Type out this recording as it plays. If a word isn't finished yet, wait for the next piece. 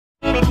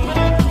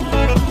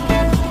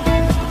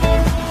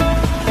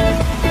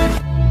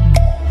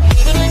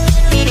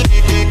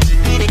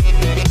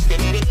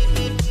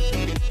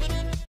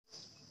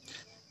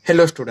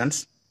Hello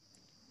students,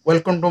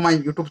 welcome to my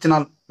YouTube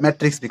channel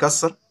Matrix Vikas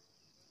sir.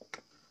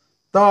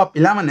 तो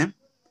पिला माने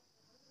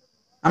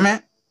आमे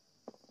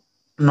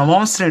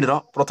नवम श्रेणी रो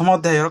प्रथम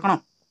अध्याय कोन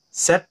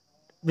सेट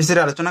विषय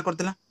आलोचना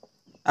करथिला।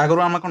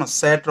 आगरो आमे कोन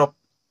सेट रो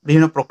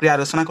विभिन्न प्रक्रिया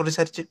आलोचना करि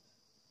सारिछि।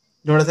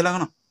 जोडा थिला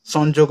कोन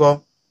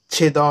संयोग,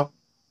 छेद,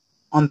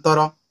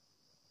 अंतर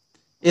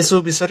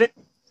एसु विषय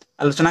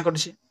आलोचना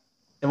करछि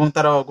एवं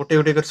तार गोटे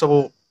गोटे कर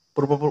सब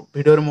पूर्व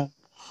वीडियो रे मु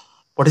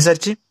पढि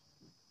सारिछि।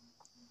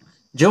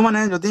 जो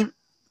माने जदि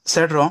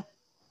सेट रो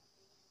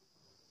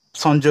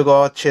संयोग,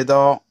 छेद,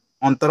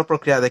 अंतर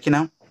प्रक्रिया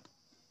देखिना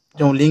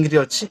जो लिंक रे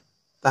अछि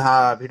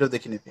ताहा वीडियो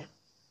देखि नेबे।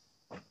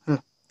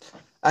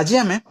 आज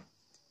आमे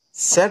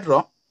सेट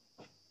रो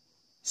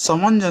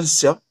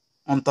सामंजस्य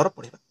अंतर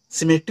पढिबा।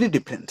 सिमेट्री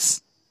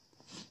डिफरेंस,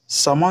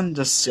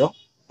 सामंजस्य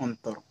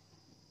अंतर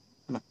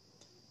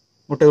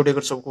गोटे गोटे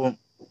कर सब को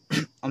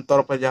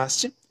अंतर पर जा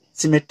आछि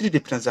सिमेट्री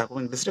डिफरेंस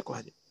जाको इंग्लिश रे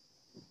कहा जाय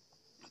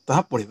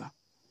ताहा पढिबा।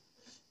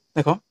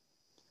 देखो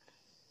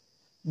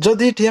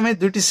जदि एठी हमें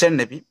दुटी सेट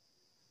नेबी,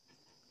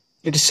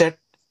 इट सेट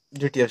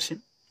दुटी अछि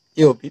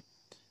ए ओ बी।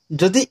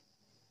 जदि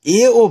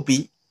ए ओ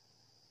बी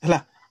हला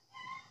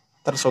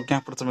तार संख्या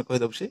प्रथमे कहि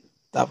दउछि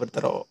तापर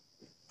तार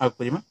आग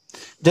करिमा।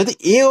 जदि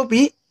ए ओ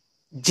बी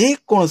जे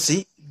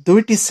कोनसी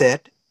दुटी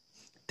सेट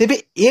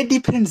तेबे ए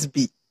difference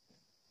B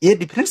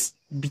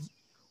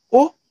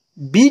O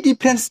B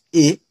difference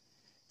ए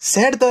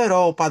सेट द्वयर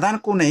उपादान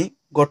को नै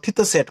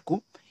गठित सेट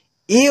को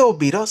ए ओ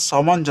बी रो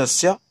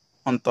सामंजस्य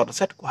अंतर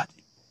सेट कहा जाय।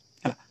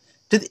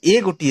 जदि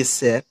ए गोटे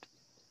सेट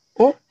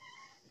ओ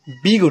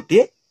बी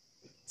गोटे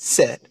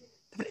सेट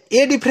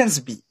ए डिफरेंस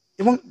बी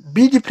एवं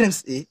बी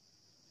डिफरेंस ए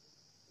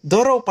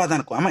दर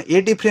उपादान को आम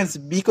ए डिफरेंस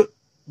बी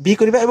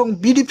करबा एवं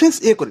बी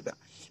डिफरेंस ए करबा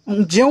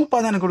एवं जे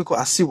उपादान गुडी को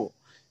आसीबो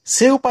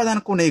से उपादान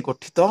को नै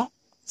गठित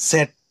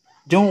सेट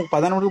जो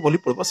उपादान गुडी बोली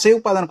पड़बो से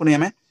उपादान को नै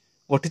आम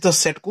गठित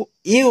सेट को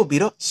ए ओ बी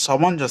रो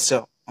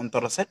सामंजस्य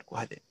अंतर सेट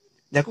कहा जाय,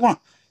 जाको कोन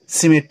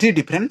सिमेट्री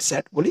डिफरेंस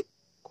सेट बोली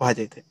कहा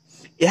जाय थे।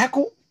 एहा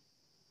को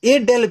ए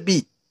डेल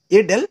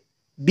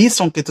बी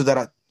संकेत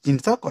द्वारा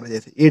चिन्हित करा जाय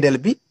थे। ए डेल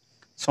बी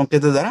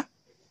संकेत द्वारा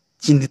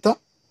चिन्हित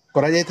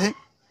करा जाय थे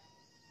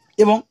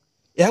एवं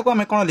एहा को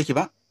हमें कोन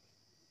लिखिबा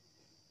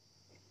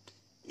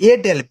ए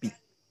डेल बी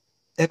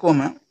एको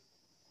हमें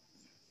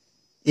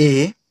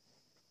ए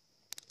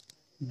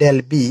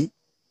डेल बी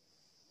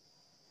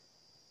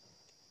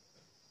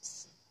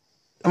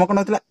हम कोन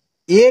होतला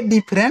ए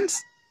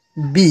डिफरेंस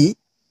बी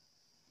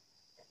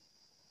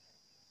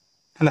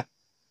हला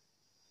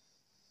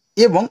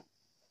एवं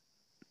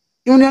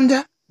यूनियन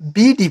जा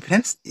बी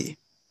डिफरेंस ए।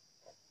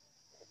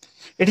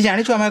 एटी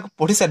जानि छु हम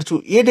पढि सारि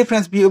छु ए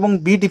डिफरेंस बी एवं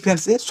बी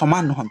डिफरेंस ए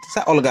समान नहंती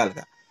सा अलग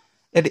अलग।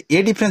 एटी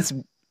ए डिफरेंस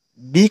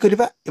बी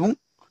करबा एवं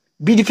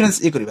बी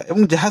डिफरेंस ए करबा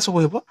एवं जहा सब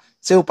हेबो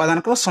से उपादान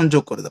को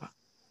संयोग कर देबा,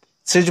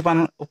 से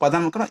जो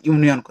उपादान को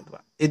यूनियन कर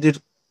देबा।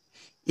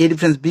 ए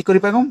डिफरेंस बी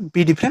करबा एवं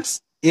बी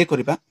डिफरेंस ए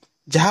करबा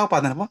जहा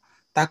उपादान हेबो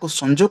ताको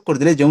संयोग कर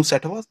देले जो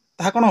सेट हेबो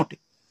ता कोन होटी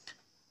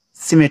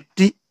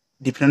सिमेट्री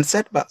डिफरेंस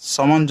सेट बा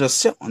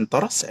सामंजस्य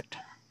अंतर सेट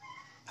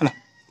हला।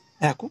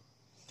 याको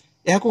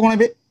कोन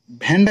बे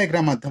भेन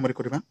डायग्राम माध्यम रे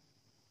करबा।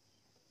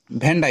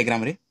 भेन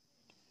डायग्राम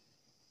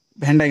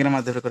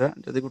माध्यम रे करबा।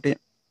 जदि गुटे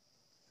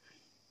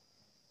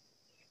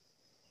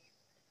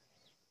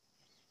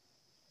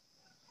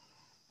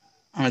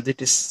हम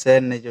दिटी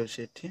सेट नै जो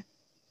सेठी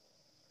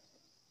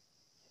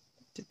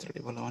चित्र के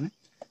भलो माने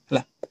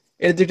हला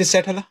ए दिटी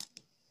सेट हला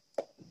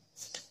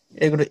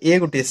ए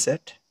गुटे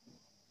सेट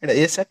एटा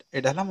ए सेट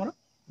एटा हला मोर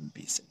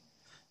बी सेट।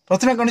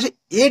 प्रथमे कोन छै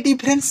ए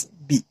डिफरेंस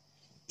बी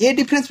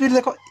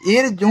देखो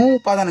ए रे जो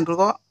उपादान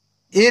को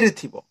ए रे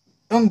थिबो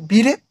एवं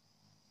बी रे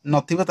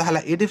नथिबो ताहला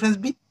ए डिफरेंस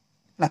बी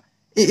ना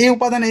ए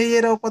उपादान ए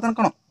रे उपादान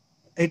कोन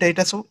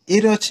एटा सब ए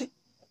रे अछि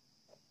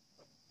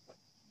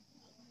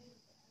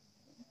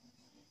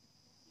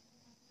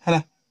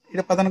हला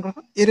एटा उपादान कोन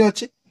ए रे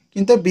अछि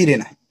किंतु बी रे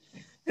नाही।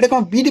 एटा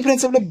कोन बी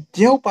डिफरेंस बोले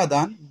जे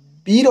उपादान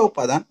बी रे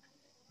उपादान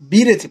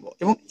बी रे थिबो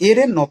एवं ए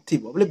रे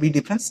नथिबो बोले बी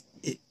डिफरेंस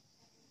ए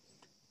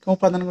को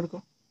उपादान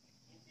को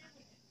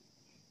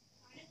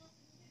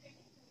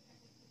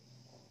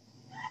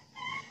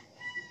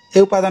ए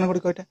उपादान गुडी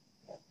कोइटा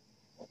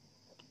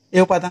ए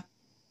उपादान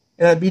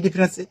एरा बी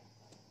डिफरेंस ए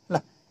हला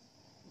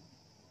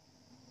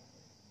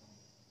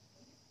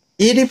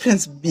ए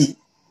डिफरेंस बी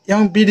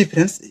एवं बी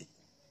डिफरेंस ए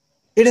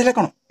एटा हला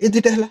कोन ए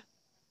दुटा हला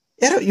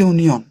यार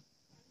यूनियन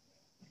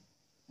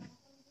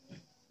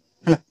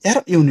हला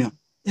यार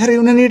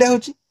यूनियन एटा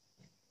होची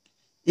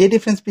ए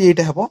डिफरेंस बी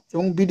एटा हबो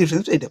एवं बी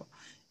डिफरेंस एटा हबो।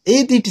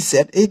 ए दुटी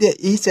सेट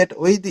ए सेट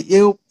ओई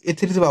ए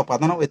एथिरि थिबा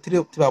उपादान ओ एथिरि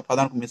थिबा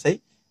उपादान को मिसाई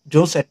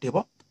जो सेट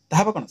हेबो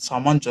ताहा कोन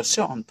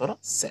सामंजस्य अंतर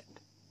सेट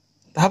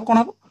ताहा कोन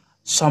हबो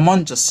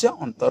सामंजस्य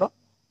अंतर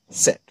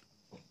सेट।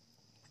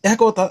 एहा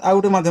को आ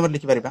गुटे माध्यम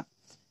लिखि परिबा।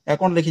 या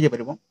कोन लिखि जे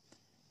परिबो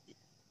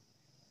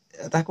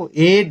ताको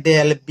ए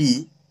डेल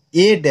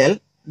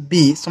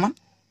बी समान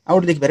आ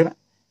गुटे लिखि परिबा।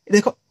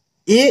 देखो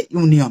ए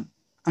यूनियन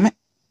हमें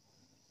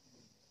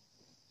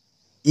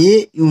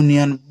A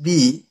union B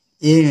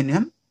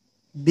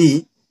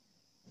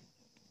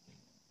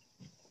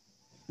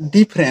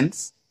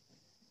difference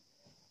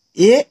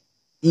A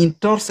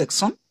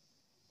intersection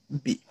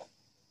B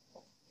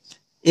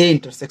A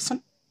intersection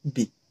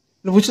B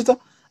बुझ तो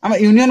आम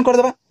यूनियन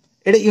करदे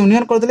ये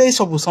यूनियन करदे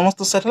सब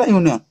समस्त सेट है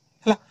यूनियन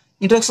है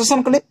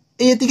इंटरसेक्शन कले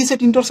ये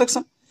सेट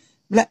इंटरसेक्शन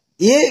बोला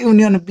ए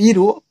यूनियन बी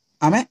रु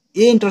आम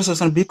ए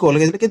इंटरसेक्शन बी को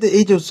अलग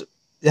के जो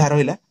जहाँ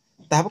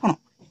रहा कौन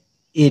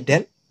ए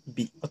डेल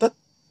बी अर्थात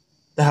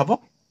हम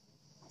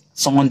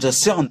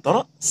सामंजस्य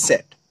अंतर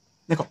सेट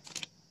देख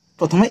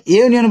प्रथम ए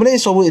यूनियन बोले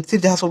सब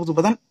जहाँ सब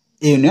उपादान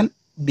ए यूनियन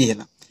बी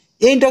है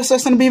ए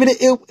इंटरसेक्शन बी बोले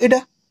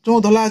एटा जो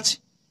धला अच्छी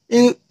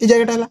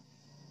जगह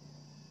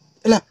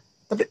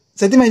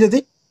से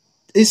जदि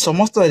ये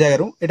समस्त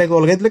जगार यहाँ को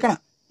अलग कण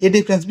ए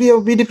डिफरेंस बी और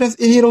बी डिफरेंस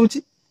यही रोचे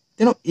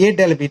तेणु ए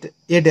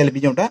डेल बी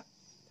जोटा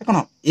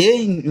कौन A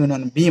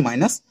union B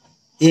minus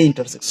A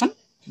intersection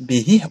B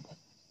ही हम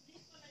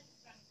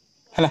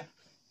है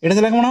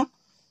ये कौन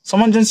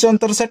सामंजस्य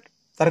अंतर सेट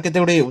तार केते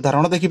गुडे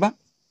उदाहरण देखा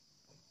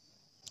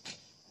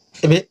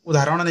एबे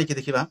उदाहरण नहीं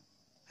देखा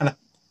है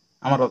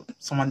आमर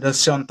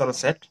सामंजस्य अंतर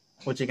सेट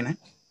हो कि ना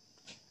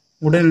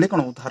गोटे ने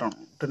कौन उदाहरण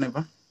गोटे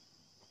ना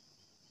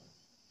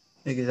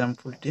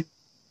एग्जाम्पल टी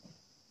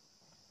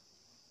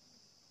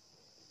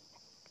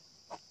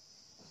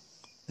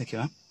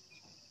देखा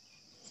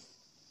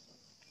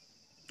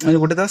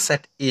गोटे था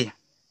सेट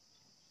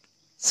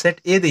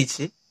ए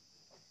देछि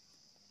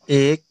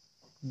 1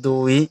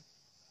 2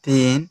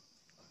 3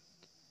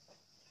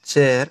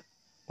 4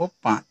 और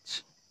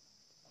 5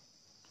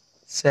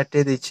 सेट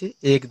ए देछि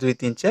 1 2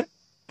 3 4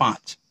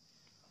 5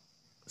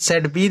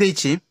 सेट बी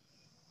देछि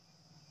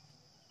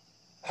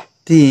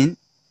 3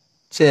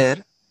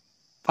 4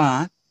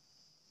 5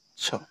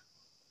 6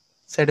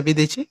 सेट बी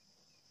देछि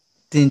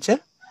 3 4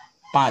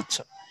 5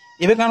 6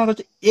 एबे कौन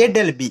कर ए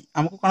डेल बी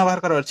आमको कौन बाहर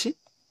कर अच्छी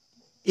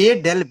ए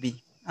डेल बी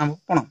आमको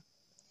कौन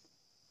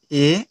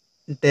ए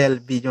डेल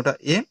बी जोटा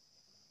ए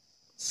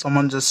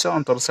सामंजस्य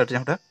अंतर सेट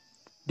जोटा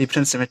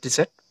डिफरेंट सिमेट्री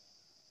सेट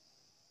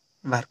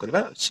बाहर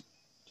करबार अछि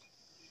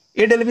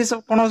ए डेल बी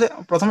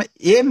कौन प्रथम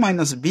ए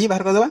माइनस बी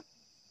बाहर कर देबा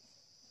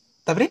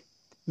तापरे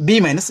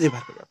बी माइनस ए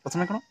बाहर करबा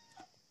प्रथम कौन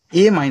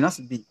ए माइनस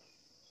बी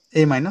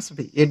ए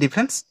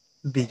डिफरेंस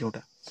बी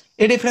जोटा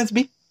ए डिफरेंस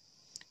बी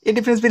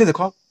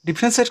देखो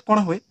डिफरेंस सेट कौन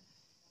हुए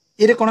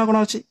ये कौन कौन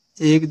अच्छी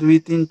 1 2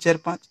 3 4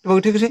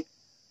 5 ठीक है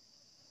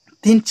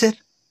 3 4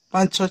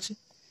 5 6 अच्छी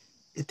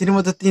ये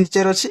 3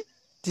 4 अच्छी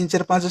 3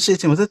 4 5 अच्छी ये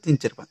 3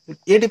 4 5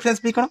 ए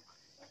डिफरेंस बी कौन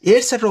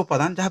ए सेट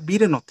उपादान जहाँ बी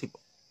रे न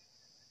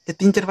ये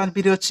 3 4 5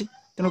 बी रे अच्छी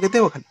तेणु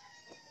के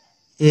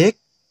खाली 1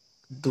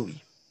 2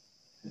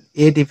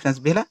 ए डिफरेंस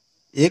बी है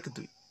 1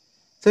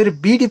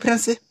 2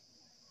 से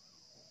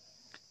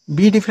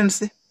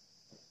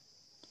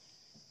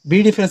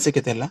बी डिफरेंस से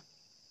केते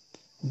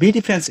बी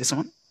डिफरेंस के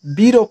समान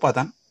बी रो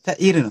उपादान जहाँ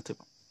ए रे न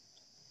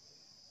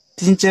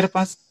 3 4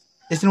 5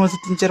 इस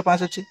 3 4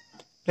 5 अच्छी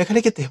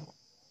खाली केते हो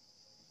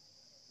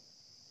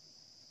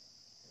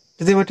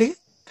ठीक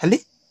खाली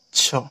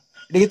 6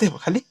 ये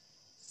खाली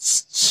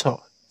 6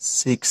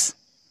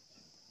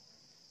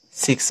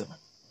 6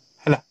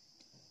 है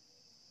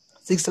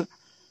 6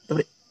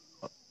 तब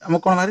आम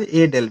कौन बाहर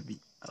ए डेल बी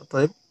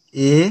तो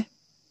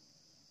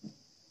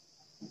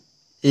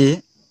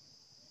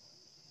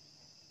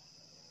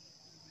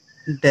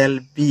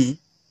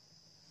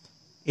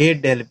ए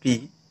डेल बी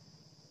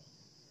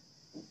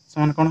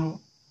समान कौन हो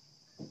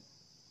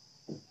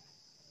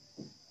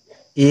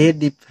ए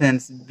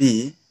difference B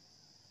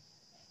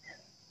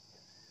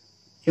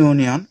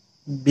union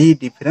B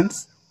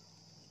difference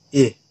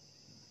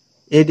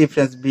ए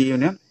difference B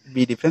union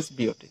B difference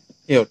B ओटे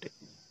ए ओटे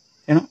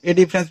तेणु ए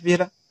डिफरेंस बी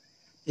है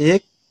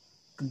 1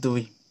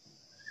 2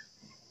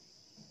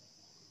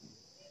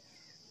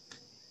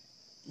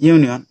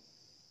 यूनियन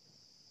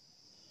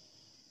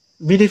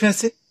बी डिफरेंस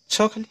से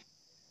 6 खाली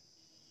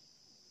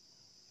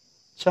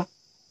 6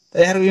 तो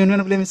यार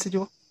यूनियन बोले मिसी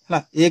जो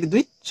है 1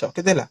 2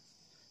 6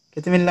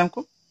 केते मिलला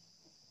हमको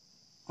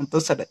अंतर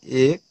सेट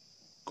 1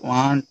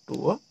 1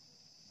 2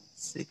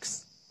 6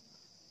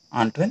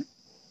 1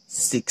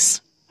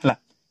 6 है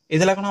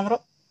ये कौन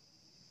हमरो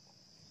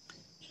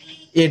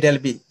ए डेल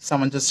बी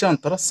सामंजस्य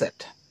अंतर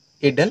सेट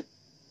ए डेल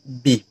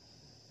बी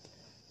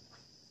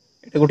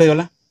ये गोटे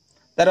गला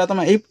तार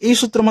तुम यही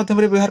सूत्र मध्यम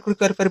व्यवहार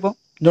कर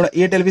जो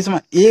ए डेल बी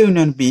समान A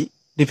union B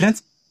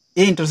difference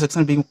A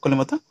intersection B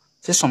कले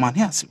से समान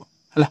ही आसो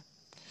है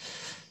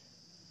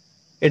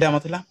यहाँ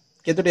मतलब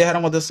केतोटी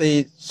यार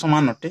से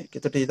समान अटे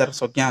केतोटी तार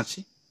संज्ञा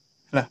अच्छी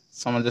है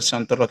सामंजस्य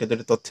अंतर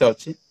केतोटी तथ्य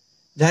अच्छी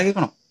जहाँकि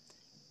कौन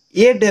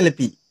ए डेल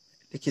बी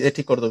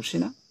लिखी कर दूसरी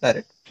ना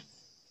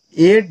डायरेक्ट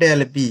ए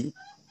डेल बी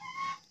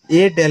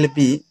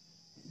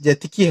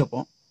जी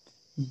हम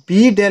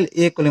बी डेल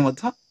ए कले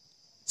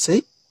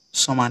से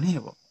समान ही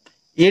हम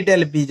ए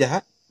डेल बी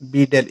जहाँ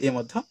बी डेल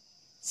ए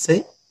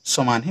से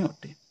समान ही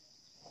अटे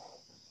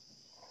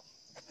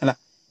है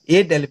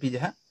ए डेल बी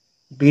जहाँ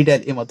बी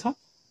डेल ए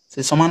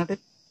से समान अटे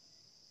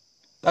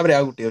तापर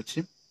आ गोटे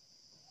अच्छी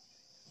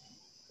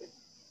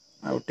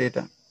आ गोटे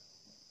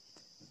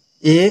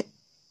ए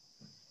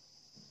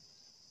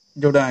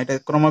जोड़ा यहाँ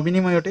क्रम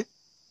विनिमय अटे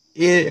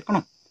ए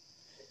कौन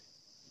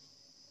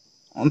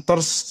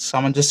अंतर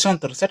सामंजस्य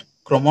अंतर सेट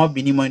क्रम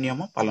विनिमय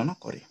नियम पालन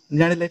करे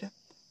जानिले एटा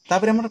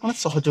तापर हमर कोन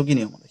सहयोगी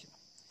नियम देखिबा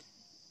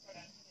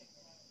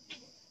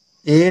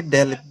ए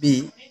डेल बी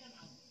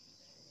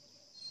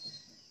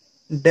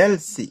डेल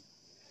सी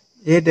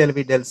ए डेल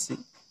बी डेल सी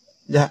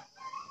जहाँ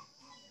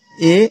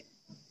ए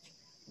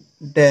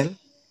डेल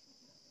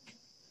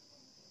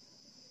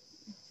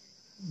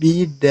बी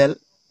डेल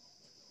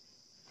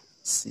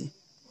सी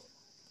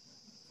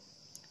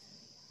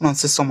कौन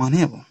से समान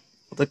हे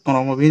तो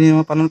क्रम भी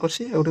नियम पालन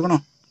करछि एउटे कोन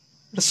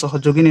एटा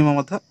सहयोगी नियम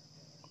मध्य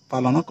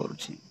पालन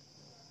करूछि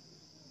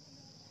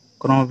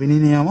क्रम भी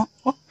नियम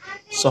और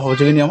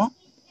सहयोगी नियम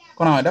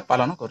कोन एटा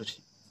पालन करूछि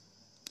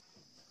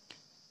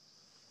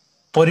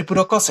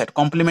परिपूरक सेट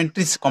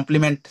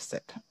कॉम्प्लीमेंट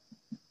सेट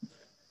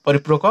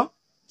परिपूरक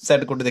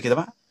सेट गोटे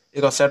देखिदबा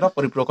एक set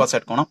परिपूरक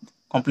set cone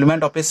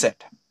complement of A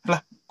set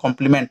हला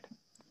कॉम्प्लीमेंट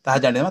ता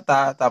जानिदबा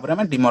ता पर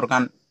हम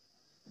डिमॉर्गन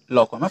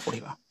लॉ को हम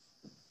पढिबा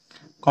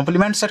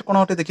कॉम्प्लीमेंट सेट कोन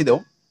होते देखि दो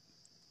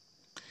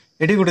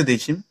एठी गोटे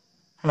देछि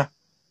हला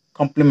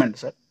कॉम्प्लीमेंट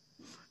सेट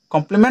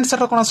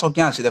कोन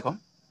संज्ञा अछि देखो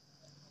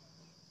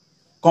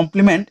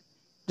कॉम्प्लीमेंट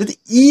यदि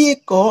ई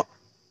एक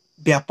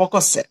व्यापक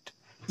सेट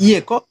ई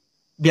एक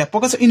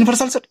व्यापक सेट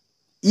यूनिवर्सल सेट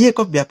ई एक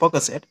व्यापक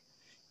सेट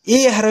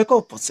ए यार एक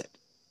उपसेट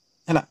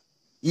हैला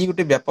ई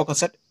गोटे व्यापक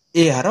सेट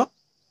ए यार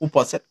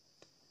उपसेट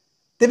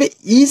तेबे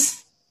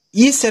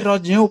ई सेट रो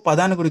जे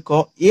उपादान गुडी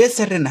को ए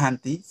सेट रे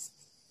नहांती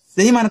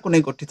सही मान को नै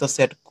गठित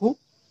सेट को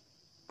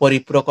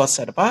परिपूरक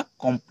सेट बा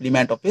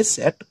कॉम्प्लीमेंट ऑफ ए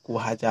सेट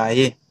कुहा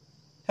जाए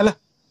हैला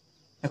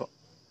देखो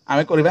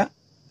आमे करबा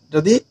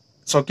जदी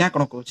संख्या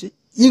कोन कहूची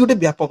ई गोटे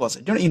व्यापक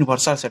सेट जण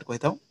यूनिवर्सल सेट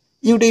कहिताउ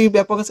ई गोटे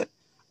व्यापक सेट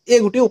ए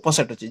गोटे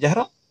उपसेट अछि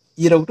जहार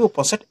ई रो गोटे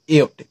उपसेट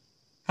ए ओटे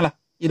हला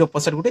ई रो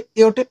उपसेट गोटे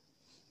ए ओटे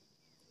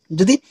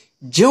जदी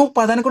जे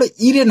उपादान को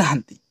ई रे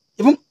नहांती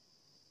एवं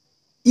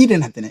ई रे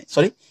नहांती नै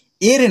सॉरी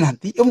ए रे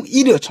नहांती एवं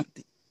ई रे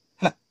अछंती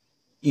हला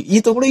ई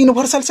तो गोटे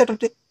यूनिवर्सल सेट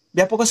ओटे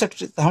व्यापक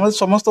सेट हम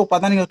समस्त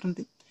उपादान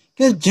अछंती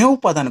कि जे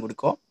उपादान गुडी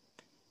को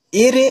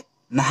ए रे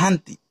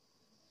नहांती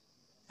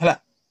हला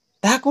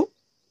ताको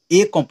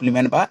ए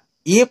कॉम्प्लीमेंट बा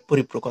ए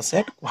परिपूरक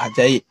सेट कहा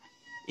जाए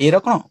ए रो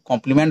कोन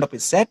कॉम्प्लीमेंट ऑफ ए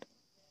सेट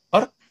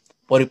और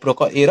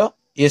परिपूरक ए रो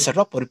ए सेट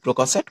रो परिपूरक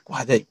सेट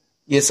कहा जाए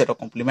ए सेट रो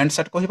कॉम्प्लीमेंट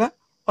सेट कहिबा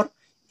और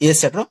ए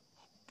सेट रो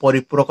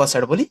परिपूरक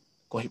सेट बोली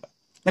कहिबा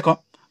देखो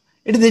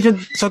एटी देछ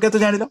संकेत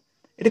जानिलो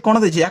एटी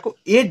कोन देछि याको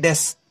ए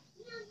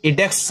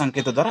डैश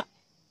संकेत द्वारा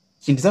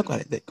चिन्हित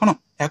करे दे कोन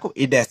याको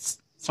ए डैश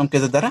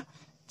संकेत द्वारा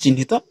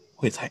चिन्हित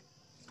होय थाए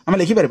हम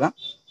लिखि परबा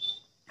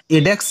ए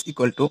dash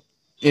equal to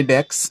A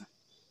dash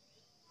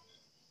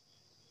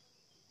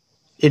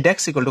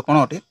equal to कोन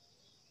होटे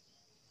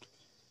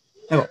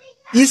देखो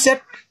ई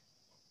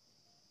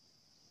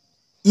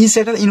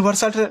सेट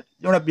यूनिवर्सल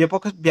जोड़ा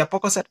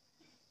व्यापक सेट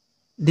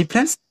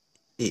डिफरेंस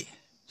ए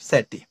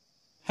सेट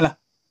हैला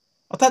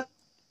अर्थात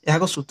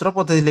याको सूत्र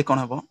पद्धति ले कोन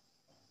हबो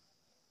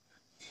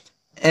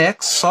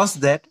x such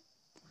that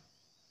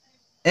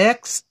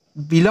x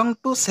belong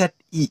to set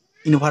E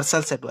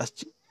universal set was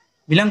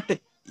belong to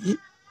E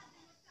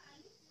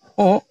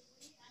o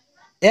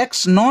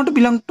x not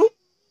belong to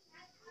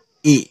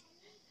A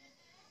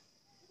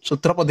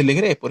सूत्र पद्धति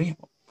लेखरे एपरि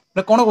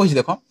हबो कोन कहि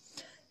देखो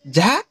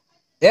जहा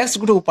x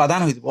गुटे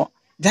उपादान होइतबो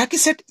जहा कि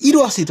सेट E रो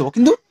आसीतबो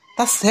किंतु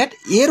ता सेट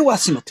A रो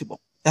आसी नथिबो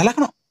ताला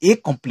कोन A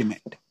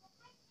कॉम्प्लीमेंट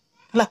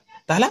हला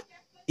ताला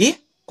A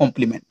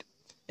कॉम्प्लीमेंट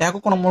याको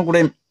कोन मोर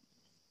गुटे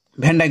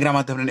भेन डायग्राम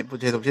माध्यम रे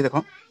बुझे दउछि देखो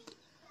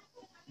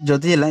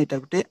जदी हला एटा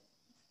गुटे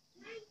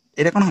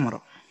एटा कोन हमरो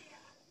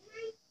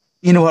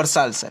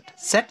यूनिवर्सल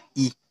सेट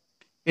E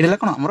एटा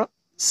कोन हमरो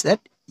सेट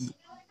E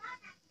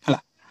हला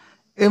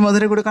ए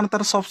मधरे गुटे कोन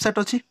तार सबसेट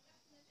अछि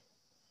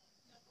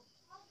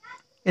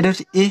एटा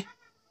अछि A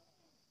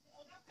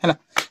हला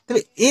तबे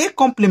A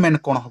कॉम्प्लीमेंट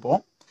कोन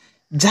हबो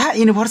जहा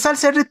यूनिवर्सल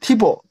सेट रे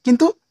थिबो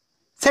किंतु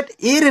सेट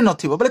A रे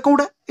नथिबो बले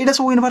कोउडा एटा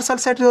सब यूनिवर्सल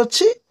सेट रे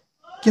अछि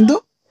किंतु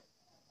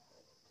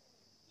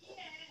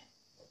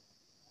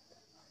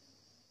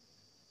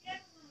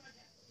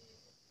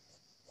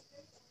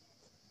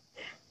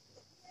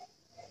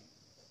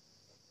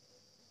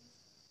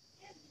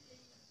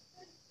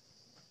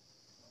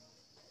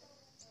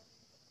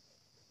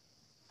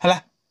हला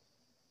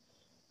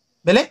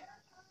बेले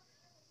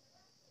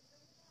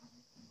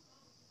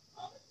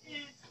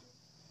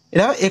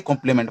एटा ए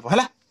कॉम्प्लीमेंट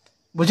हला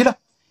बुझिलो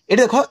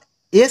एटा देखो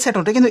ए सेट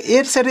ओटे किंतु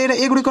ए सेट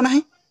ए गुडी को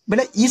नाही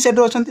बेले ई set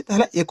row अछंती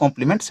तहला A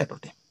complement set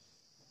ओटे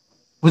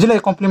बुझिलो ए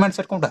कॉम्प्लीमेंट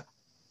सेट कोनटा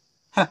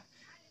हला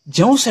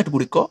जेउ सेट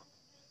गुडी को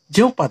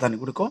जेउ उपादान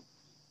गुडी को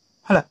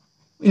हला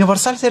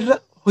यूनिवर्सल सेट रे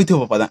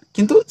होइथबो उपादान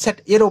किंतु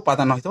सेट ए रो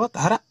उपादान होइथबो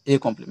ताहारा ए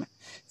कॉम्प्लीमेंट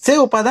से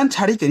उपादान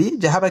छाड़ी करी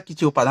जहा बा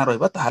किछि उपादान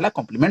रहइबो ताहाला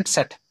कॉम्प्लीमेंट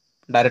सेट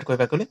डायरेक्ट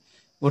कहबा कले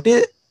गोटे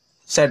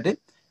सेट रे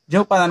जे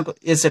उपादान को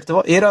ए सेट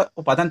थबो ए रो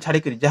उपादान छाड़ी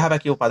करी जहा बा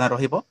कि उपादान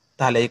रहइबो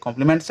ताहाला ए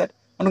कॉम्प्लीमेंट सेट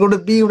मन गोटे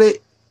बी गोटे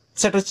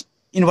सेट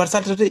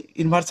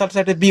यूनिवर्सल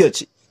सेट रे बी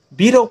अछि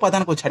बी रो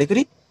उपादान को छाड़ी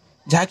करी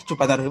जहा कि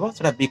उपादान रहइबो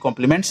सेटा बी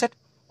कॉम्प्लीमेंट सेट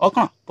और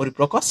कोन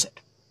परिपूरक सेट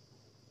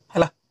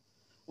हला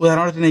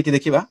उदाहरण नै कि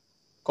देखिबा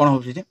कोन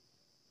होछि जे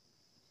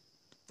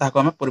ताको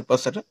हम परिपूरक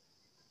सेट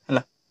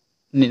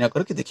निर्णय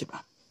करके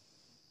देखिबा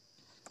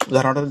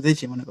उदाहरण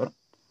देछि मन कर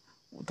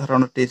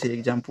उदाहरण टे से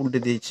एग्जांपल टे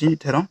देछि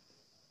थेरो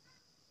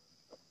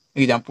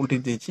एग्जांपल टे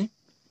देछि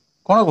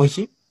कोन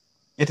कहिछि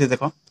एते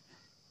देखो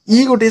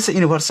ई गोटे से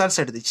यूनिवर्सल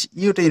सेट देछि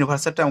ई गोटे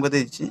यूनिवर्सल टा हमको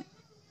देछि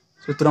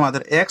सूत्र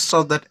मात्र x so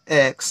that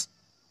x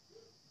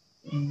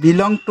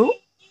belong to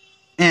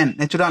n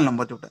natural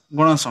number जोटा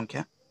गुण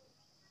संख्या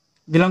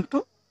belong to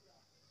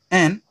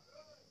n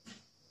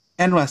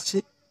n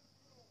वासी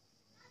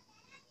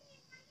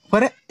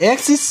where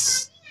x is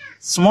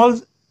small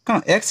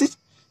कौन x is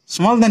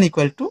small than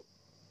equal to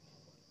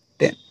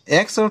 10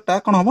 x टा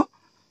कौन हम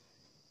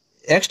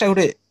x टा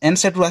गोटे n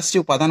सेट रु आसी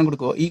उपादान गुडी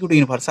को ई गोटे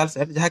यूनिवर्सल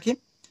सेट जहा कि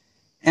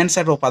n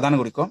सेट रो उपादान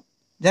गुडी को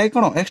जहा कि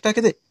कौन x टा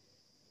केते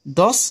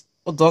 10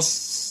 और 10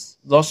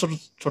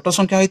 छोट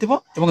संख्या होइतिबो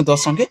एवं 10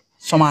 संख्या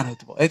समान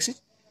होइतिबो x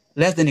is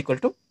less than equal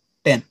to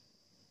 10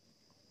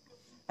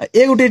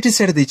 ए गोटे एटी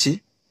सेट दिछि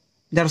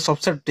जार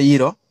सबसेट ई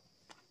रो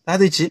ता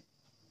दिछि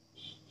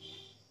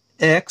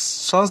x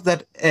such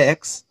that x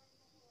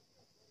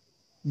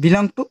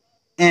belong to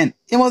n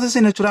ए मध्ये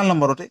से नेचुरल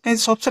नंबर होते कहीं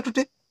सबसेट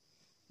होते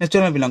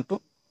natural belong to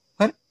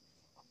where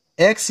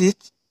x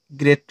is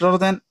greater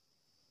than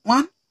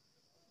 1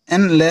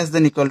 and less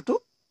than equal to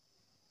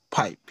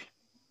 5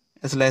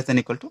 is less than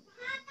equal to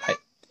 5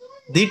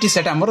 दीटी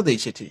set हमर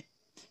देछि एठी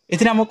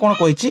एथिरे हम कोन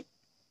कहिछि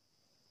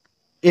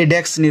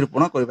एडेक्स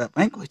निरूपण करबा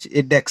पई कहिछि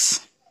एडेक्स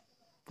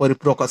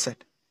परिपूरक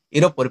सेट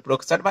इरो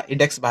परिपूरक सेट बा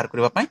एडेक्स बाहर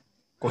करबा पई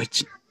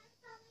कहिछि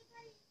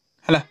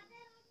हला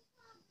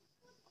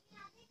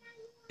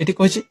एठी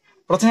कहिछि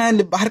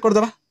प्रथमे बाहर कर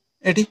देबा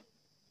एठी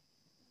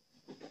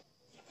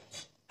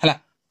हला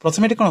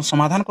प्रथमे एठी कोन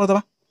समाधान कर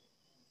देबा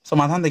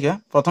समाधान देखिबा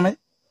प्रथमे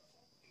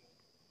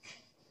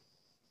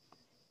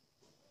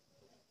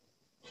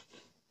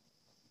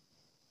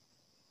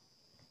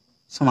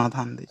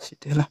समाधान देछि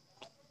हला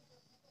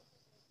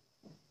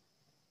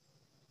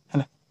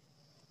हला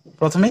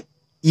प्रथमे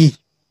ई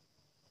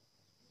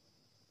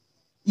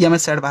हमें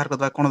सेट बाहर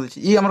करबा कोन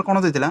देछि ई हमर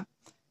कोन देतिला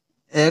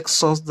x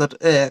such that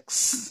x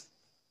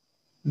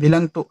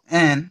belong to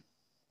n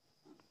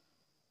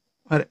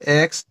where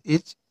x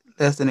is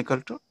less than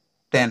equal to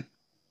 10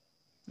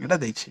 एटा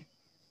देछि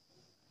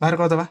बाहर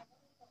कर देबा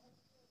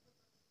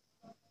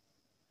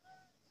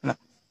हला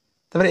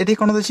तबरे एठी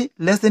कोन देछि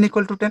less than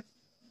equal to 10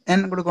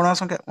 n good गुण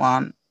संख्या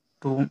 1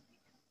 2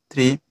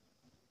 3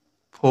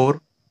 4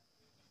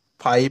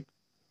 5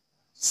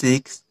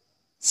 6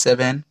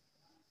 7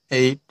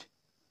 8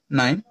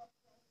 9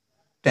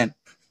 10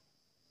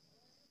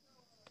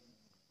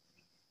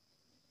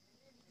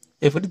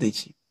 एफडी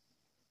देछि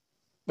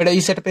बेटा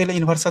ई सेट पहले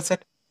यूनिवर्सल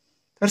सेट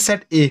फिर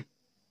सेट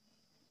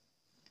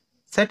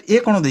ए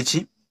कोन देछि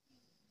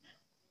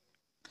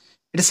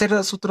इट सेट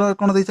सूत्र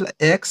कोन देतिला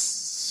x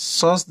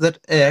such that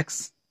x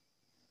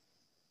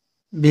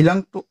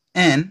belong to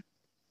n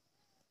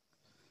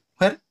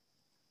where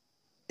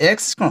x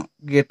cone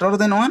greater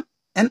than 1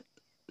 and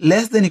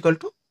less than equal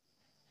to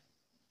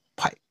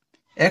 5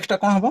 x टा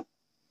कोन हबो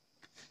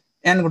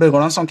n गुटे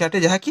गुण संख्या टे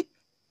जहा कि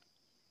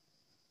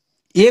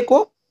a को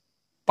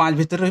 5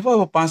 भीतर रहबो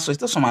और 5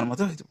 सहित समान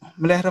मते होइतो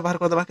बोले हेरा बाहर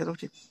कर दबा के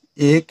रहछि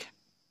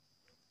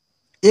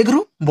 1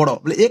 रु बडो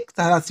बोले 1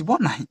 तारा आसीबो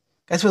नाही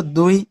कासिबो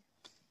 2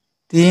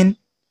 3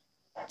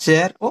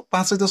 4 और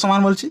 5 सहित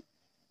समान बोलछि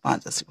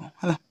 5 आसीबो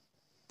हला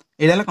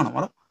एडाला कोन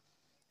हमर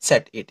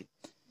सेट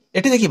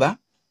एटी देखिबा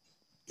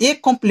ए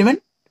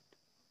कॉम्प्लीमेंट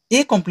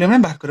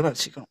बाहर करबा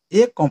अछि कोन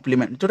ए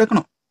कॉम्प्लीमेंट जोटा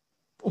कोन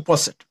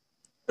उपसेट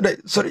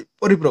सॉरी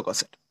परिपूरक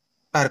सेट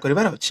बाहर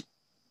करबा अछि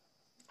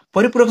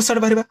परिपूरक सेट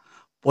बाहरबा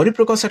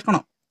परिपूरक सेट कोन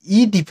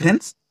ई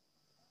डिफरेंस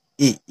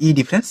ए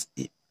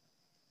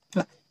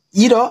हला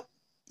ई रो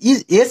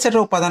ए सेट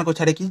रो उपादान को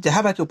छाडे कि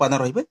जहा बाकी उपादान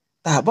रहिबे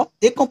ता हबो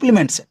ए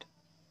कॉम्प्लीमेंट सेट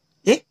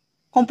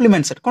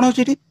कोन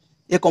होछि T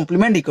A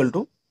complement equal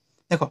to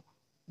देखो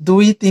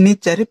 2 3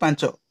 4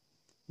 5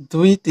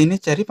 2 3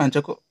 4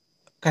 5 को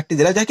काटी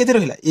देला जा केते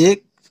रहिला 1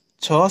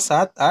 6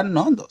 7 8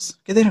 9 10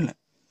 केते रहिला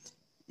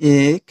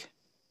 1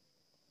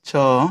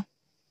 6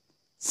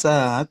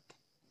 7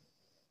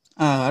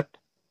 8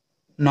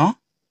 9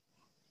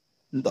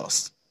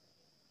 10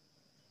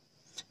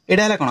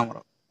 एडा हला कोन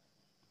हमर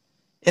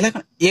एला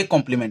कोन ए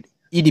कॉम्प्लीमेंट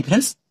ई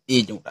डिफरेंस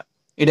ए जोटा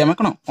एडा हम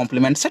कोन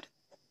कॉम्प्लीमेंट सेट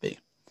पे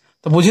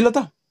तो बुझिलो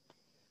तो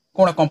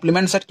कोन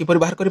कॉम्प्लीमेंट सेट किपर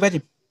बाहर करि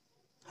पाजी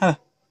हां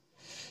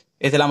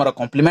एथला हमर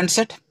कॉम्प्लीमेंट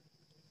सेट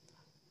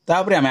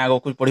तापरे हम आगो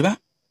को पढिबा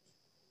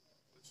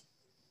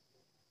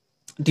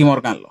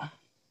De Morgan law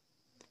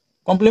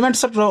complement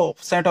set row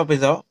set of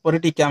is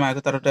parity क्या मागो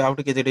तार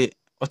आउट के जेडी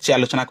अछि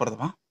आलोचना कर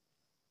दबा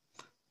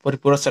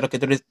परिपूरक सेट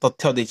केतोडी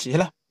तथ्य देछि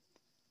हला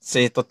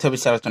से तथ्य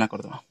विषय आलोचना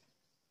कर दबा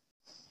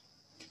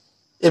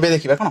एबे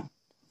देखिबा कोन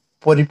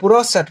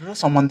परिपूरक सेट रो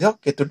संबंध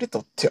केतोडी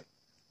तथ्य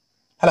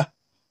हला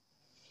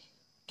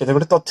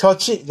केतोडी तथ्य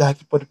अछि जहा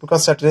कि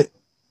परिपूरक सेट रे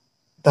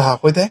ता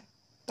होइते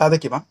ता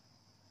देखिबा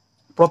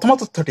प्रथम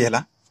तथ्यटी हला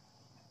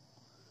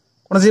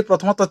कोन जे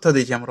प्रथम तथ्य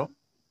देछि हमरो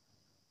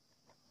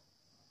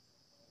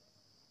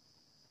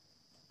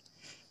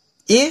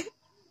ए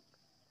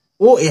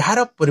ओ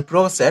एहार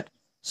परिपूरक सेट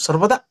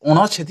सर्वदा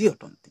अणछेदी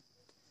अटंती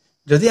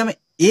जदि आम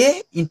A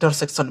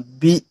intersection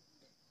B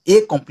A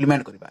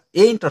complement करबा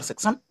ए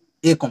इंटरसेक्शन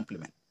ए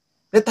कॉम्प्लीमेंट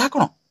रे ता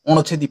कोन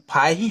अणुच्छेदी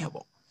फाइ ही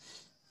हेबो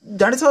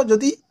जानिछ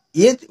जदि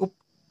ए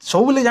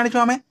सब ले जानिछ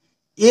आमे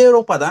ए रो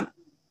उपादान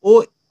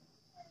ओ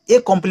ए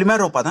कॉम्प्लीमेंट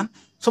रो उपादान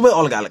सब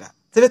अलग अलग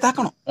तेबे ता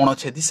कोन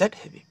अणुच्छेदी सेट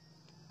हेबे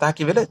ता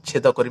कि बेले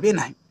छेद करबे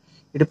नाही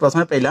इति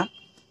प्रथम पहिला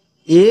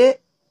ए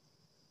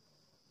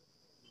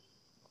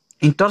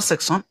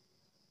इंटरसेक्शन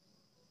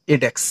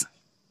एडेक्स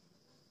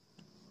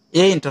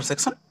ए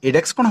इंटरसेक्शन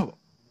एडेक्स कोन हबो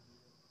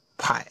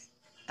फाइ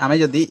आमे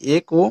जदि ए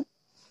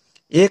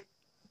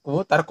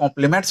को तार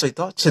कॉम्प्लीमेंट सहित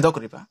छेद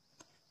करिबा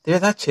तेबे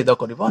ता छेद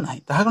करिवो नाही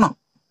ता कोन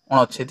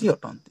अणुच्छेदी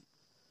अटंती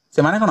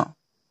से माने कोन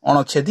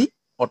अणुच्छेदी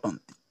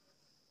अटंती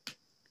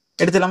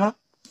एटी दिला हमर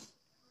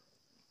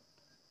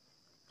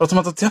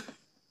प्रथम तथ्य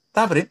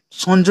तापरे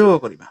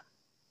संयोग करिबा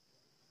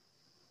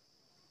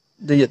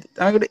जयति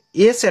आमे गोटे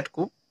ए सेट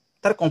को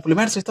तार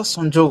कॉम्प्लीमेंट सहित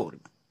संयोग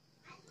करिबा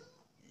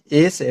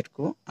ए सेट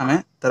को आमे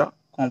तार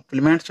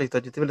कॉम्प्लीमेंट सहित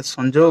जति बेले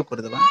संयोग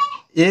कर देबा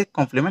ए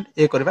कॉम्प्लीमेंट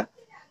ए करबा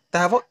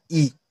ता हबो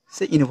ई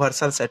से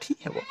यूनिवर्सल सेट ही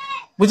हेबो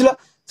बुझला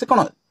से कोन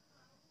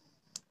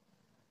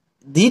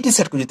दीटी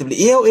सेट को जति बेले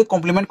ए और ए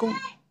कॉम्प्लीमेंट को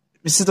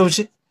निश्चित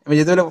होछि एमे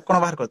जति बेले कोन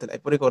बाहर करतेला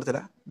एपरि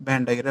करतेला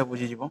बैंड डायग्राम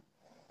बुझि जिवो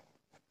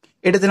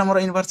एटा थिला मोर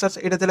यूनिवर्सल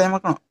एटा थिला हम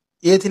कोन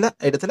ए थिला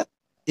एटा थिला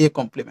ए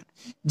कॉम्प्लीमेंट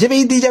जेबे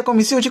ई दी जाको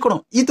मिसी होछि कोन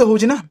ई तो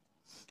होछि ना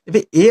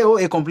एबे ए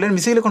और ए कॉम्प्लीमेंट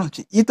मिसिले कोन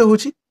होछि ई तो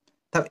होछि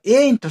तब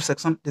ए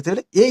इंटरसेक्शन जति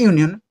बेले ए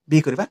यूनियन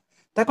बी करबा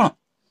ता कोन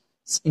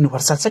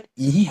यूनिवर्सल सेट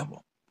ई ही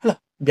हेबो हला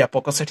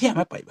व्यापक सेट ही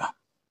हमें पाइबा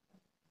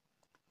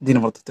 2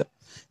 नंबर तथ्य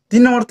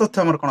 3 नंबर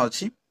तथ्य हमर कोन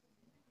अछि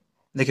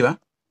देखिबा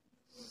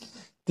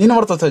 3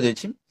 नंबर तथ्य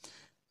जेछि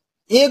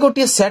ए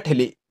गोटे सेट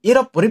हेली ए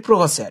रो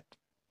परिपूरक सेट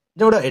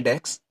जोडा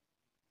एडेक्स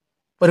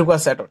परिपूरक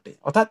सेट अटे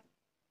अर्थात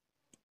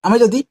आमे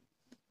जदि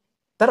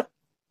तार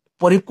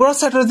परिपूरक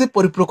सेट रो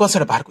परिपूरक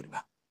सेट बाहर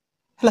करबा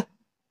हला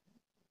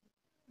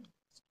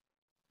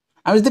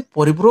आमे जदि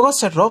परिपूरक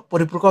सेट रो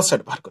परिपूरक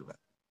सेट बाहर करबा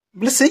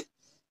बोले से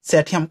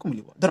सेट ही हमको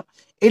मिलिबो धर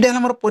एडा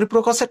हमर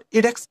परिपूरक सेट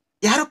एडेक्स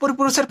यार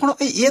परिपूरक सेट कोन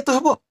ए तो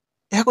हबो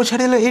या को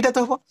छाडेले एटा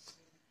तो हबो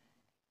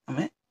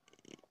हमें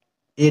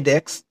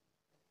एडेक्स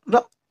रो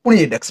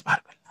पुनी एडेक्स बाहर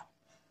करला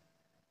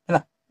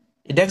हला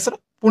एडेक्स रो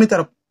पुनी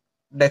तार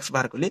डेक्स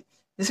बाहर करले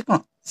जैसे कोन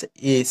से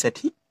ए सेट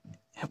ही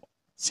हेबो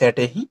सेट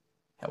ही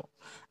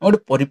हेबो ओड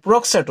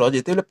परिपूरक सेट रो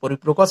जेते बेले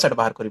परिपूरक सेट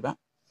बाहर करबा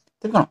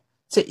त कोन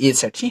से ए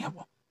सेट ही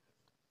हेबो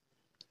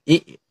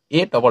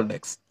A double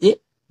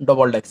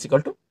desks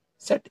equal to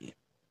set ए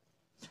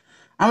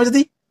आमे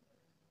जदी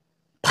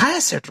फाइ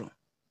सेट रो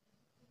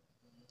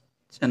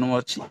जनो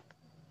अछि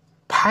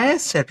फाइ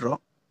सेट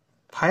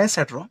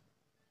रो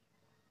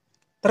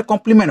तार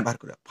कॉम्प्लीमेंट बाहर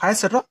करबा फाइ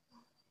सेट रो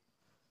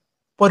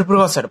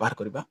परिपूरक सेट बाहर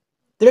करबा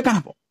तेबे कान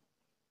हबो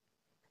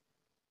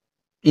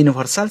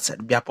यूनिवर्सल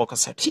सेट व्यापक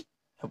सेट ही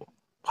हबो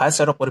फाइ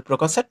सेट रो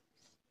परिपूरक सेट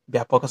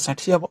व्यापक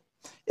सेट ही हबो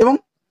एवं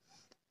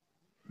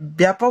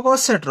व्यापक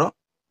सेट रो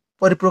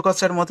परिपूरक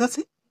सेट मध्ये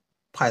से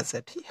फाइ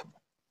सेट ही हबो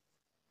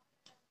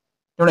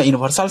जोडा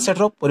यूनिवर्सल सेट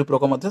रो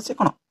परिपूरक मध्ये से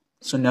कोन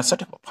शून्य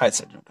सेट हबो फाइ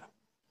सेट जोडा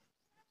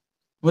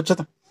बुझछ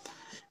त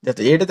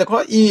जते एटे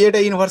देखो ई एटे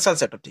यूनिवर्सल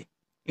सेट अटी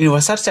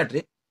यूनिवर्सल सेट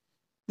रे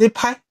दे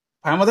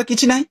फाइ मध्ये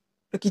किछि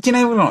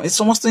नाही बोलो ए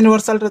समस्त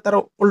यूनिवर्सल रे तार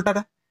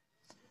उल्टाटा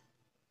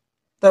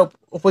तार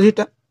ऑपोजिट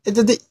ए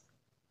जदी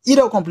ई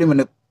रो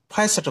कॉम्प्लीमेंट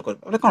फाइ सेट कर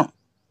बोले कोन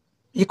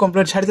ई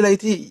कॉम्प्लीमेंट छाडी दिला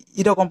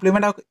ई रो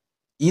कॉम्प्लीमेंट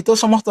ई तो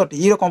समस्त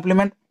अटी ई रो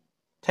कॉम्प्लीमेंट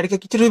छाडी के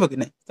किछि रहइबो कि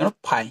नाही तनो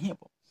फाइ ही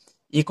हबो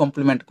ई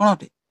कॉम्प्लीमेंट कोन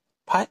अटी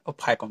फाइ और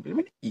फाइ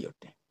कॉम्प्लीमेंट ई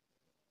अटे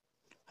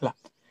हला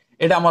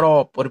एटा हमर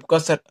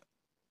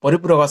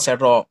परिपूरक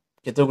सेट रो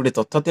केते गुडी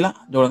तथ्य थिला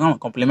जो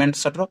कॉम्प्लीमेंट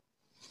सेट रो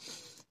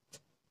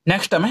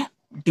नेक्स्ट हमें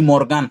डी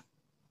मॉर्गन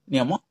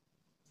नियम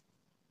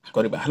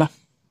करबा हला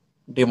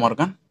डी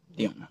मॉर्गन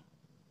नियम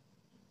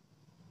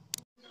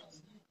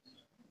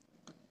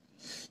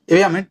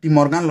एबे हमें डी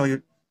मॉर्गन लॉ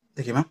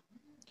देखिबा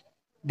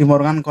डी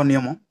मॉर्गन को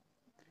नियम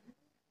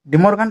डी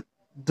मॉर्गन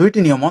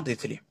दुईटी नियम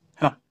देथिली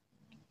हला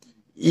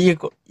ये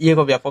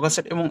को व्यापक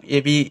सेट एवं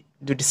ए बी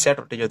दुईटी सेट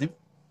अटे जदि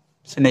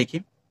से नै कि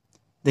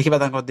देखिबा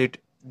ताको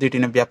दुईटी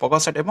ने व्यापक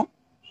सेट एवं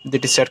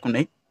दुईटी सेट को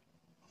नै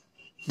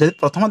जदि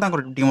प्रथम ताको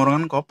डी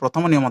मॉर्गन को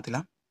प्रथम नियम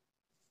थिला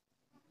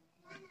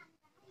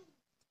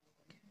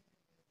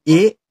A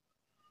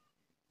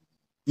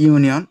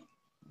union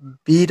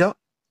B row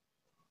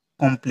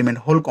complement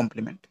whole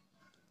complement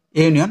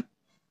A union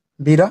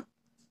B row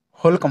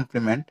whole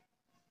complement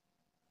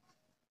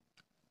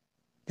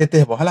केते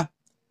हेबो हला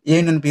A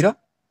union B row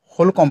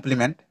whole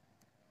complement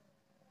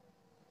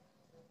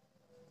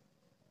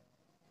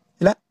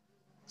हला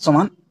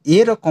समान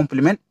ए रो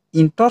complement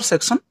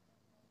intersection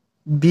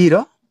B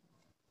row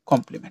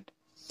complement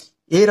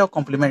A row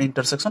complement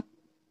intersection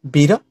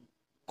B row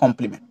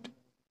complement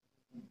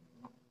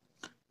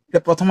ये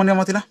प्रथम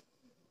नियम थिला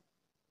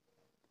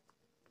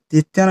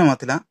द्वितीय नियम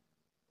थिला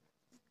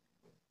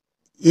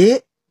A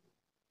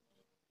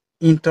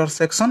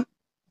intersection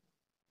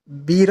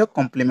B row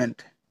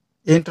complement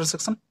A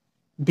intersection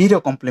B row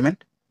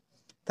complement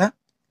ता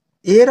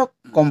ए रो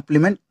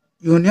कॉम्प्लीमेंट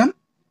यूनियन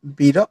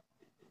बी रो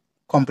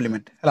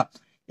कॉम्प्लीमेंट है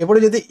एपटे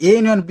जदि ए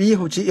यूनियन बी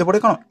होची एपटे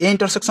कोन ए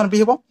इंटरसेक्शन बी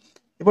हेबो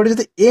एपटे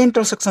जदि ए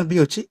इंटरसेक्शन बी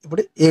होची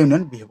एपटे ए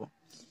यूनियन बी हेबो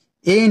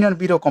A union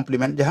B row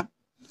complement जहां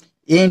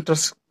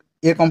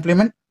A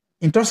complement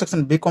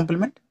intersection B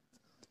complement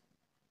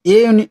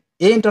A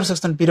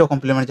intersection B row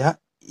complement जहां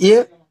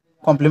A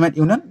complement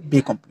union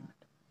B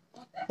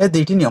complement A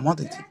दुईटी नियम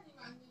देथि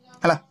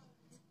हला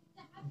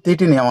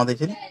दुईटी नियम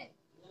देथि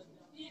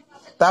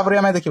तापर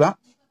आमे देखिबा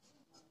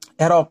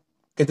यार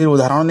केते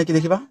उदाहरण नेकी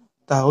देखिबा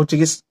ता होची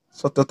कि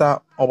सत्यता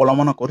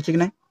अवलंबन करछि कि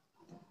नै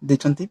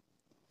देछंती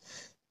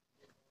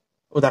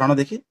उदाहरण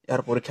देखि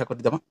यार परीक्षा कर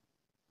देबा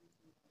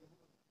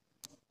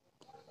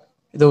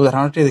इदो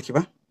उदाहरण टे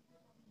देखिबा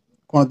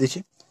कोन देछि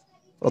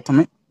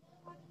प्रथमे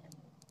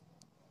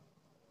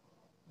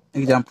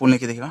एग्जांपल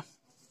नेकी देखिबा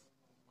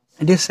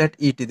एडी सेट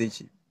ई टी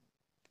देछि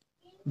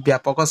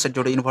व्यापक सेट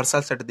जोड़े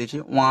यूनिवर्सल सेट देछि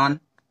 1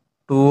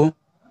 2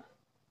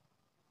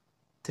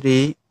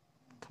 3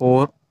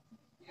 4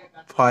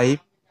 5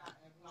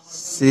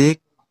 6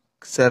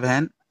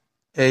 7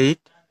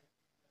 8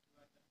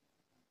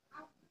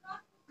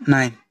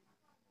 9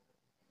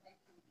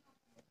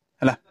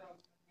 हला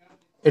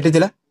एटी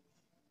दिला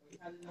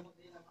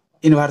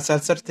यूनिवर्सल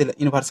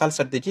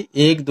सेट देछि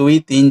 1 2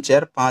 3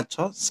 4 5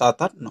 6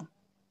 7 8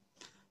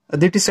 9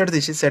 दुईटी सेट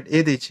देछि सेट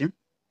ए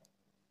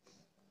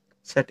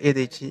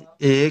देछि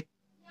 1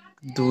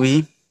 2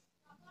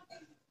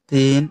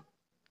 3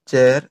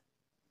 4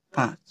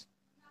 5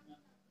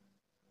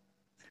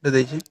 एटा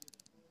देछि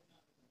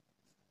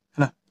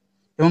हला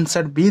एवं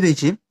सेट बी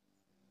देछि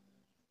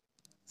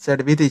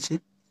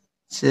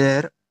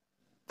 4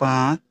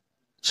 5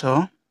 6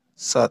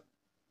 7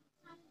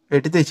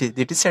 एटी देछि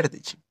दुईटी सेट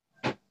देछि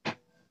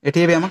एटी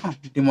एबे हम कोन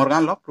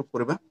डिमॉर्गन लॉ प्रूफ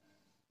करबा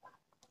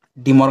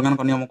डिमॉर्गन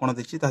को नियम कोन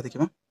देछि ता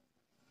देखिबा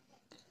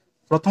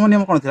प्रथम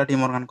नियम कोन थिला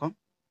डिमॉर्गन को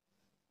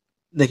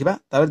देखिबा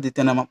तापर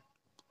द्वितीय नियम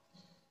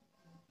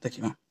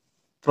देखिबा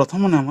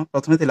प्रथम नियम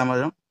प्रथमे थिला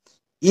हमर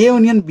A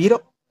union B row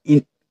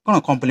cone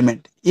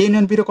complement A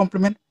union B row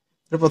complement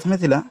रे प्रथमे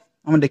थिला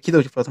हम देखि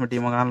दोछि प्रथमे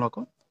डिमॉर्गन लॉ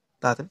को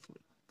ताते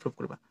प्रूफ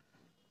करबा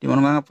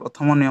डिमॉर्गन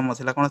प्रथम नियम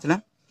थिला कोन थिला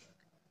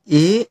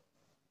A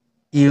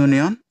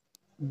union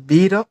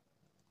B row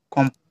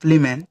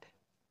complement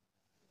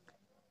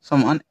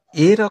समान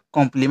ए रो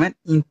कॉम्प्लीमेंट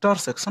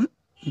इंटरसेक्शन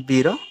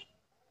बी रो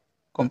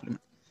कॉम्प्लीमेंट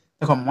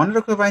देखो मन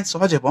रखबा पई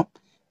सहज हेबो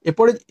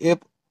एपड़े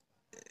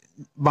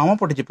बाम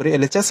पटे जेपरि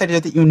एलएचएस साइड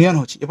जति यूनियन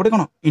होची एपड़े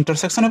कोन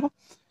इंटरसेक्शन हेबो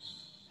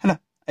हैला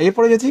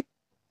एपड़े जति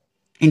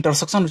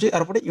इंटरसेक्शन होची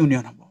आर पटे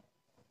यूनियन हेबो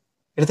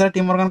एटा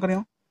डिमॉर्गन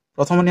करियो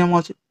प्रथम नियम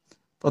अछि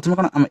प्रथम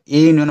कोन हम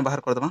ए यूनियन बाहर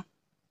कर देबा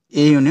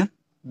A union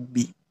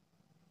B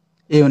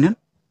A union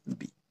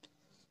B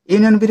A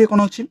union B रे कोन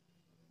अछि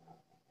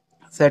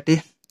सेट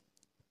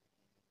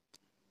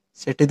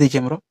देखिए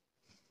हमरो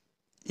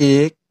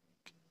 1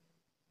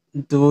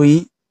 2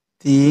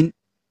 3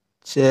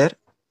 4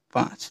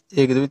 5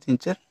 1 2 3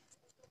 4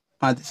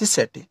 5 दिस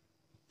सेट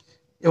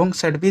एवं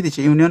set B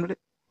दिछि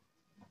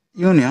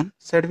union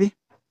set B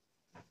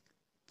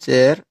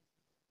 4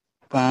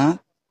 5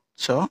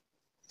 6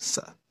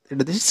 7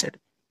 Etah दिछि set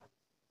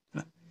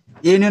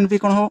A union B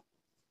कोन हो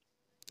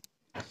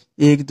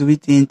 1 2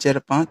 3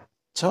 4 5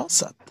 6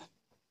 7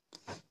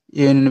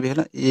 ए यूनियन बी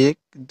हला 1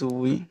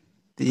 2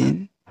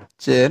 3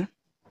 4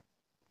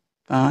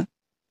 5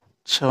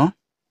 6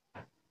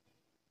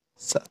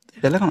 7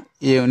 एटा कोन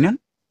ए यूनियन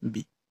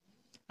बी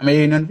हमें ए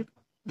यूनियन बी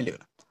मिल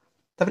गला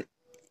तब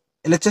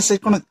एलएचएस साइड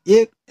कोन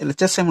ए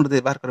एलएचएस साइड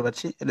दे बाहर करबा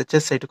छी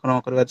एलएचएस साइड कोन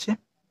करबा छी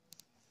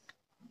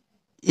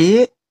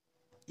A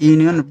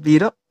union B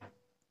row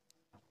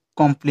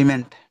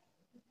complement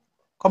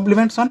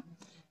sun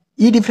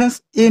E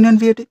difference A union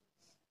B eighty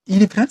E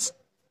difference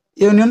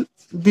A union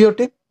B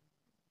ओटे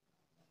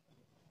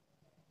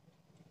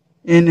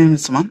ए यूनियन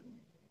समान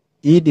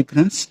ई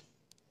difference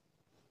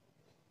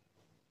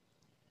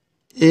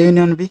A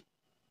union B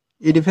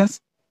E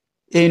difference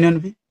A union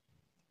B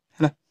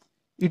हैला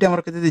इटा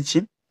हमर कते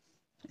दिछि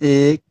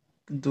 1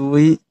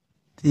 2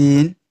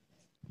 3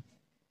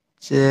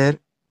 4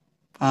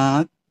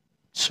 5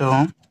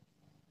 6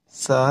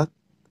 7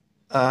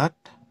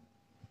 8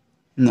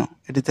 9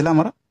 एटी थिला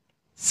हमर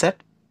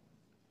सेट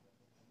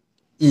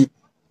ई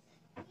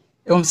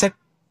एवं सेट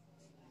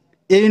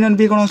ए यूनियन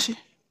बी कोन अछि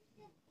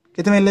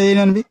केते मिलले A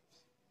union B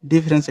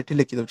difference eighty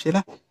लिखि दउ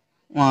छिला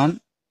 1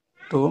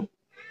 2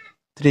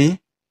 3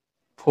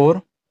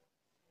 4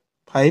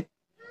 5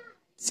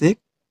 6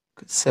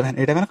 7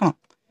 एटा माने कोन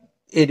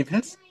ए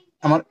डिफरेंस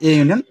हमर ए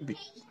यूनियन बी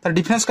तार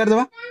डिफरेंस कर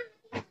देबा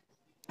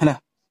हैला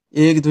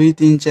 1 2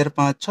 3 4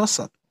 5 6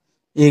 7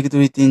 1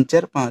 2 3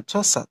 4 5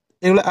 6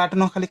 7 एगला 8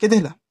 9 खाली के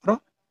देला रो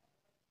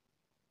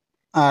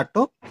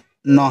 8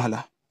 9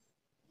 हला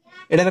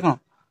एटा कोन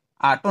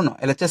 8 9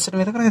 एलएचएस सेट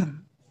मिला कर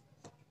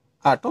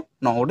 8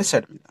 9 गोटे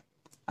सेट मिला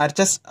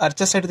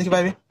आरएचएस सेट देखि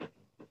पाबे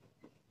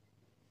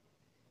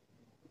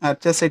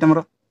आरएचएस सेट हमर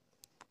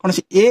कोन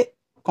सी A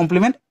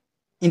complement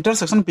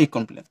intersection B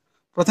complement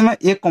प्रथमे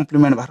ए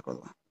कॉम्प्लीमेंट बाहर कर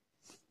दवा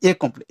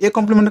ए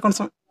कॉम्प्लीमेंट कोन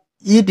सा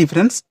ई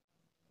डिफरेंस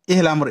ए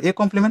हला हमर ए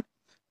कॉम्प्लीमेंट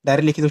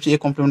डायरेक्ट लिखि दउछि ए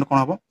कॉम्प्लीमेंट कोन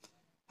हबो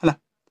हला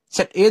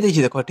सेट ए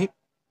देछि देखो एठी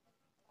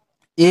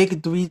 1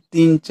 2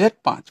 3 4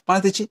 5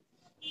 5 देछि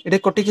एटे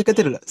कटि के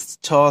केते रहला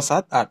 6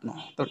 7 8 9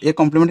 तो ए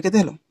कॉम्प्लीमेंट केते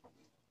हलो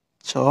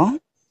 6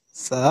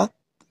 7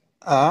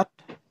 8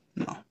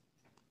 9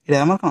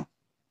 एटा हमर कोन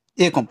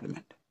ए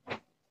कॉम्प्लीमेंट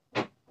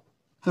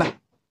हला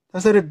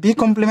तसरे बी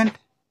कॉम्प्लीमेंट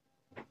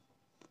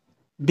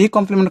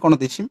कोन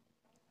देछि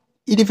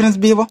ई डिफरेंस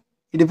बी हबो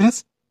ई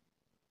डिफरेंस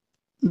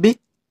बी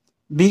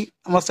बी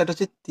हमर सेट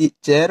अछि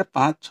 4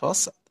 5 6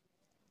 7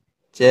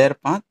 4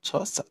 5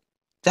 6 7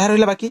 जहाँ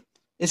रहिला बाकी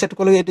ए सेट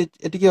को लगे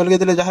एटी की अलगे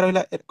देले जहाँ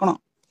रहिला कोन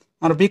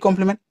हमर बी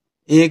कॉम्प्लीमेंट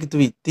 1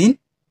 2 3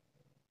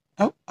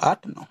 और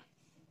 8 9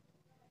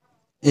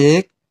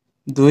 1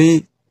 2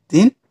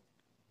 3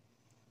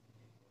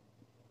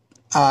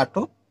 8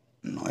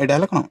 9 एटा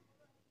हला कोन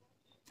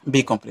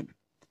बी कॉम्प्लीमेंट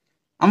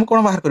हम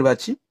कोन बाहर करबा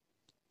अछि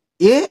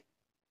A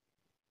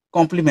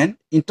complement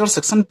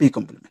intersection B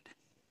complement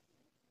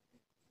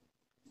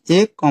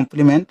A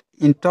complement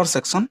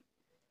intersection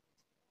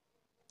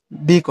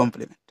B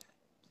complement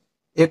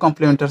A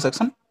complement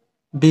intersection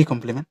B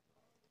complement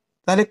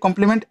ताले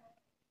कॉम्प्लीमेंट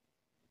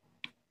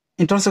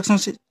इंटरसेक्शन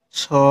से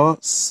 6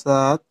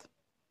 7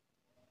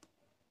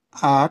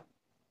 8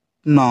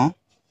 9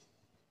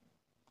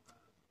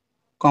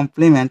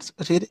 कॉम्प्लीमेंट्स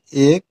अछि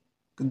 1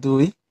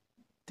 2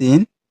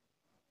 3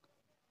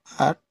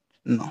 8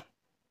 9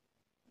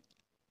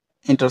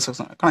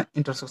 इंटरसेक्शन कण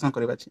इंटरसेक्शन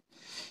करबा छी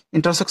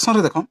इंटरसेक्शन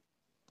रे देखो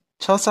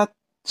 6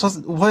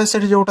 7 उभय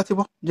सेट जोटा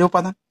थिबो जे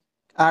उपादान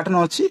 8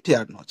 9 अछि ठी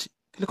 8 9 अछि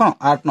कि कोन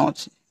 8 9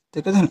 अछि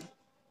ठीक है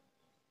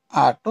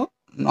 8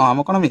 9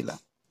 हम कोन मिला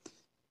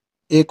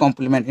A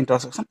complement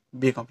intersection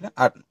B complement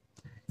 8 9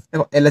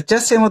 देखो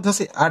एलएचएस से मध्य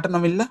से 8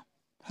 9 मिलला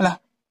हला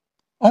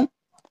और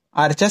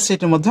आरएचएस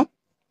सेट मध्य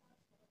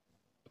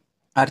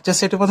आरएचएस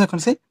सेट मध्य कोन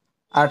से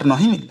 8 9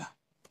 ही मिलला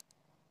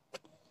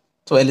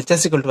तो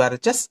एलएचएस इक्वल टू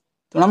आरएचएस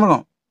तो हम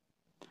कोन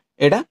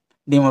एडा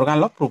डी मोर्गन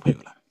लॉ प्रूफ हो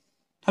गला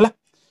हला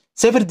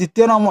से फिर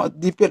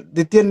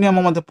द्वितीय नियम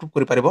मध्य प्रूफ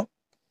करि पारिबो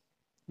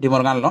डी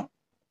मोर्गन लॉ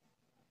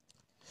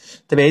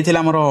तबे एथिला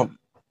हमर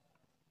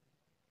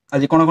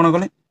आज कोन कोन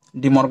गले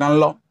D Morgan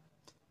law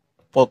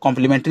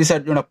complementary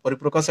set जोना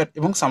परिपूरक सेट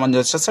एवं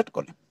सामंजस्य सेट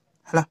कले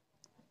हला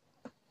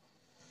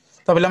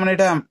तबे हमन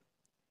एटा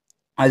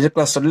आज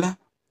क्लास सरला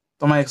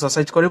तुम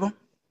एक्सरसाइज करिवो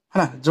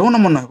हला जो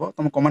न मन हेबो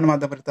तुम कमेंट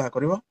माध्यम रे ता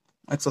करिवो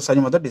एक्सरसाइज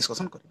मध्य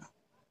डिस्कशन करिवो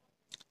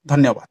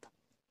धन्यवाद।